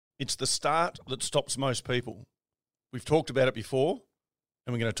It's the start that stops most people. We've talked about it before,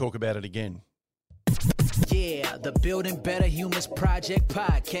 and we're going to talk about it again. Yeah, the Building Better Humans Project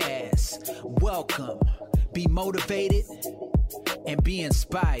podcast. Welcome. Be motivated and be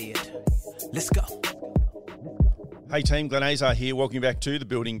inspired. Let's go. Hey team, Glenn Azar here. Welcome back to the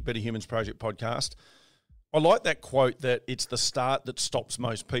Building Better Humans Project podcast. I like that quote that it's the start that stops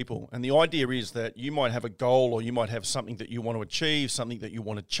most people. And the idea is that you might have a goal or you might have something that you want to achieve, something that you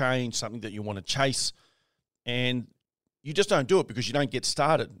want to change, something that you want to chase, and you just don't do it because you don't get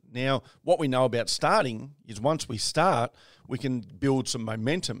started. Now, what we know about starting is once we start, we can build some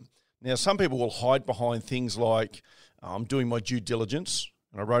momentum. Now, some people will hide behind things like, I'm doing my due diligence.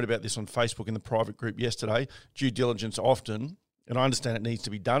 And I wrote about this on Facebook in the private group yesterday. Due diligence often, and I understand it needs to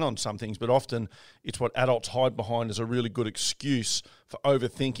be done on some things, but often it's what adults hide behind as a really good excuse for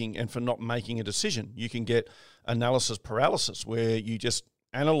overthinking and for not making a decision. You can get analysis paralysis where you just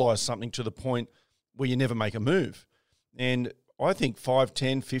analyze something to the point where you never make a move. And I think 5,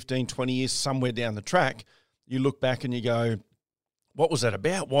 10, 15, 20 years somewhere down the track, you look back and you go, what was that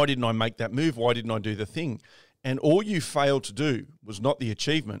about? Why didn't I make that move? Why didn't I do the thing? And all you failed to do was not the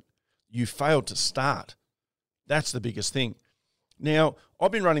achievement. You failed to start. That's the biggest thing. Now,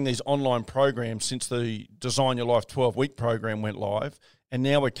 I've been running these online programs since the Design Your Life 12-week program went live, and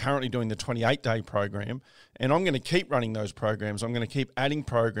now we're currently doing the 28-day program, and I'm going to keep running those programs. I'm going to keep adding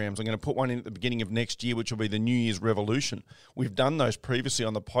programs. I'm going to put one in at the beginning of next year, which will be the New Year's Revolution. We've done those previously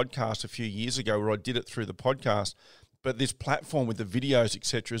on the podcast a few years ago where I did it through the podcast, but this platform with the videos,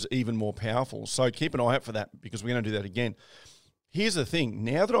 etc., is even more powerful. So keep an eye out for that because we're going to do that again. Here's the thing.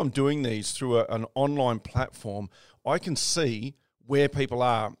 Now that I'm doing these through an online platform, I can see where people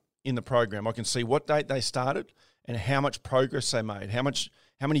are in the program. I can see what date they started and how much progress they made, how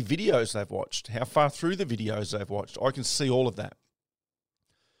many videos they've watched, how far through the videos they've watched. I can see all of that.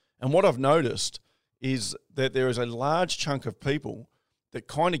 And what I've noticed is that there is a large chunk of people that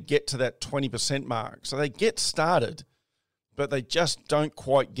kind of get to that 20% mark. So they get started, but they just don't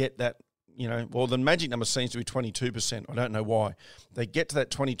quite get that, well, the magic number seems to be 22%. I don't know why. They get to that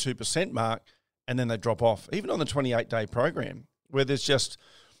 22% mark and then they drop off. Even on the 28-day program, where there's just,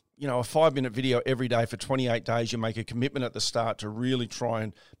 a 5-minute video every day for 28 days, you make a commitment at the start to really try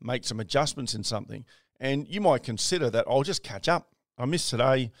and make some adjustments in something. And you might consider that I'll just catch up. I missed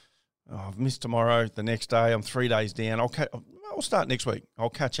today. I've missed tomorrow. The next day, I'm 3 days down. I'll start next week. I'll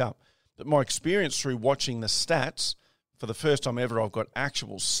catch up. But my experience through watching the stats, for the first time ever I've got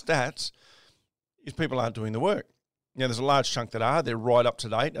actual stats, is people aren't doing the work. Now, there's a large chunk that are. They're right up to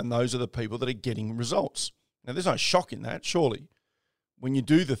date, and those are the people that are getting results. Now, there's no shock in that, surely. When you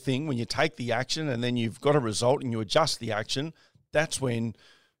do the thing, when you take the action and then you've got a result and you adjust the action, that's when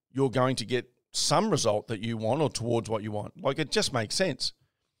you're going to get some result that you want or towards what you want. Like, it just makes sense.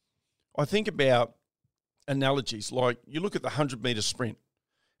 I think about analogies like you look at the 100-metre sprint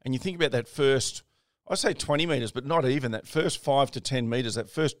and you think about that first, I say 20 metres, but not even, that first 5 to 10 metres,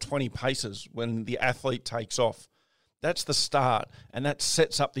 that first 20 paces when the athlete takes off. That's the start, and that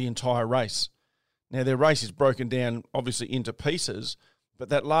sets up the entire race. Now, their race is broken down, obviously, into pieces, but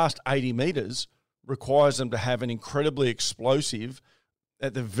that last 80 metres requires them to have an incredibly explosive,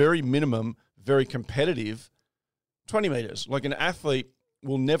 at the very minimum, very competitive 20 metres. Like, an athlete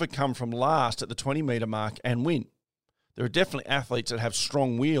will never come from last at the 20-metre mark and win. There are definitely athletes that have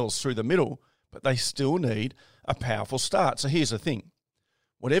strong wheels through the middle, but they still need a powerful start. So here's the thing.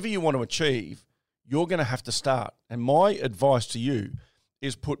 Whatever you want to achieve, you're going to have to start. And my advice to you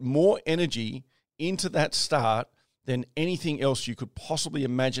is put more energy into that start than anything else you could possibly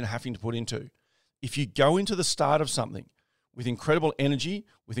imagine having to put into. If you go into the start of something with incredible energy,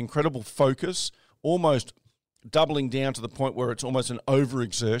 with incredible focus, almost doubling down to the point where it's almost an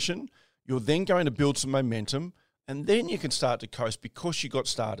overexertion, you're then going to build some momentum, and then you can start to coast because you got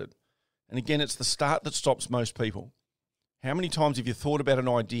started. And again, it's the start that stops most people. How many times have you thought about an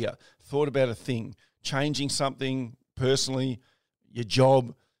idea, thought about a thing, changing something personally, your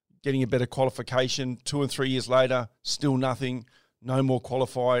job, getting a better qualification, 2 and 3 years later, still nothing, no more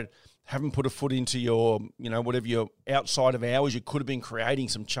qualified, haven't put a foot into your, whatever your outside of hours, you could have been creating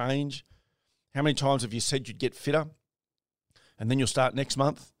some change. How many times have you said you'd get fitter and then you'll start next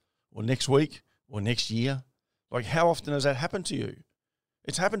month or next week or next year? Like, how often has that happened to you?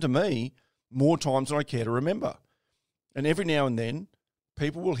 It's happened to me more times than I care to remember. And every now and then,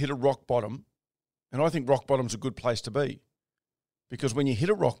 people will hit a rock bottom, and I think rock bottom's a good place to be. Because when you hit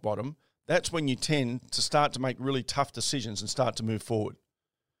a rock bottom, that's when you tend to start to make really tough decisions and start to move forward.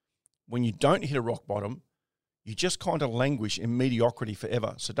 When you don't hit a rock bottom, you just kind of languish in mediocrity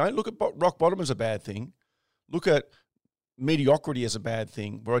forever. So don't look at rock bottom as a bad thing. Look at mediocrity as a bad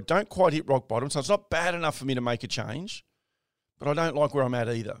thing, where I don't quite hit rock bottom, so it's not bad enough for me to make a change, but I don't like where I'm at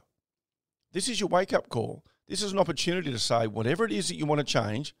either. This is your wake-up call. This is an opportunity to say, whatever it is that you want to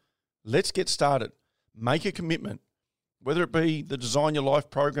change, let's get started. Make a commitment, whether it be the Design Your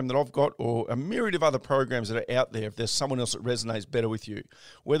Life program that I've got or a myriad of other programs that are out there if there's someone else that resonates better with you,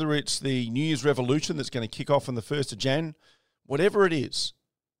 whether it's the New Year's Revolution that's going to kick off on the 1st of Jan, whatever it is,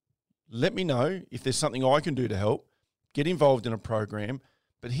 let me know if there's something I can do to help. Get involved in a program.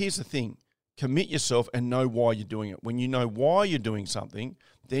 But here's the thing, commit yourself and know why you're doing it. When you know why you're doing something,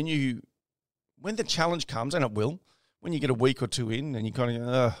 then when the challenge comes, and it will, when you get a week or two in and you kind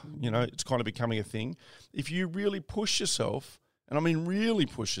of, it's kind of becoming a thing. If you really push yourself, and I mean really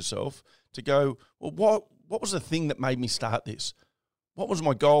push yourself to go, well, what was the thing that made me start this? What was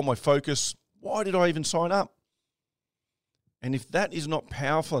my goal, my focus? Why did I even sign up? And if that is not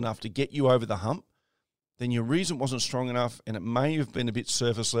powerful enough to get you over the hump, then your reason wasn't strong enough and it may have been a bit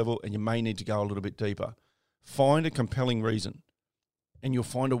surface level and you may need to go a little bit deeper. Find a compelling reason and you'll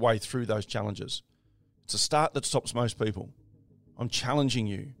find a way through those challenges. It's a start that stops most people. I'm challenging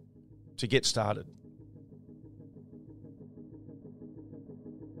you to get started.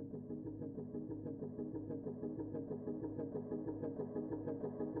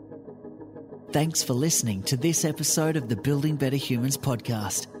 Thanks for listening to this episode of the Building Better Humans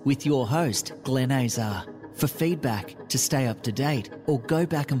podcast with your host, Glenn Azar. For feedback, to stay up to date, or go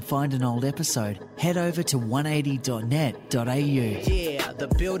back and find an old episode, head over to 180.net.au. Yeah, the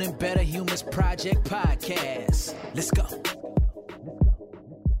Building Better Humans Project podcast. Let's go.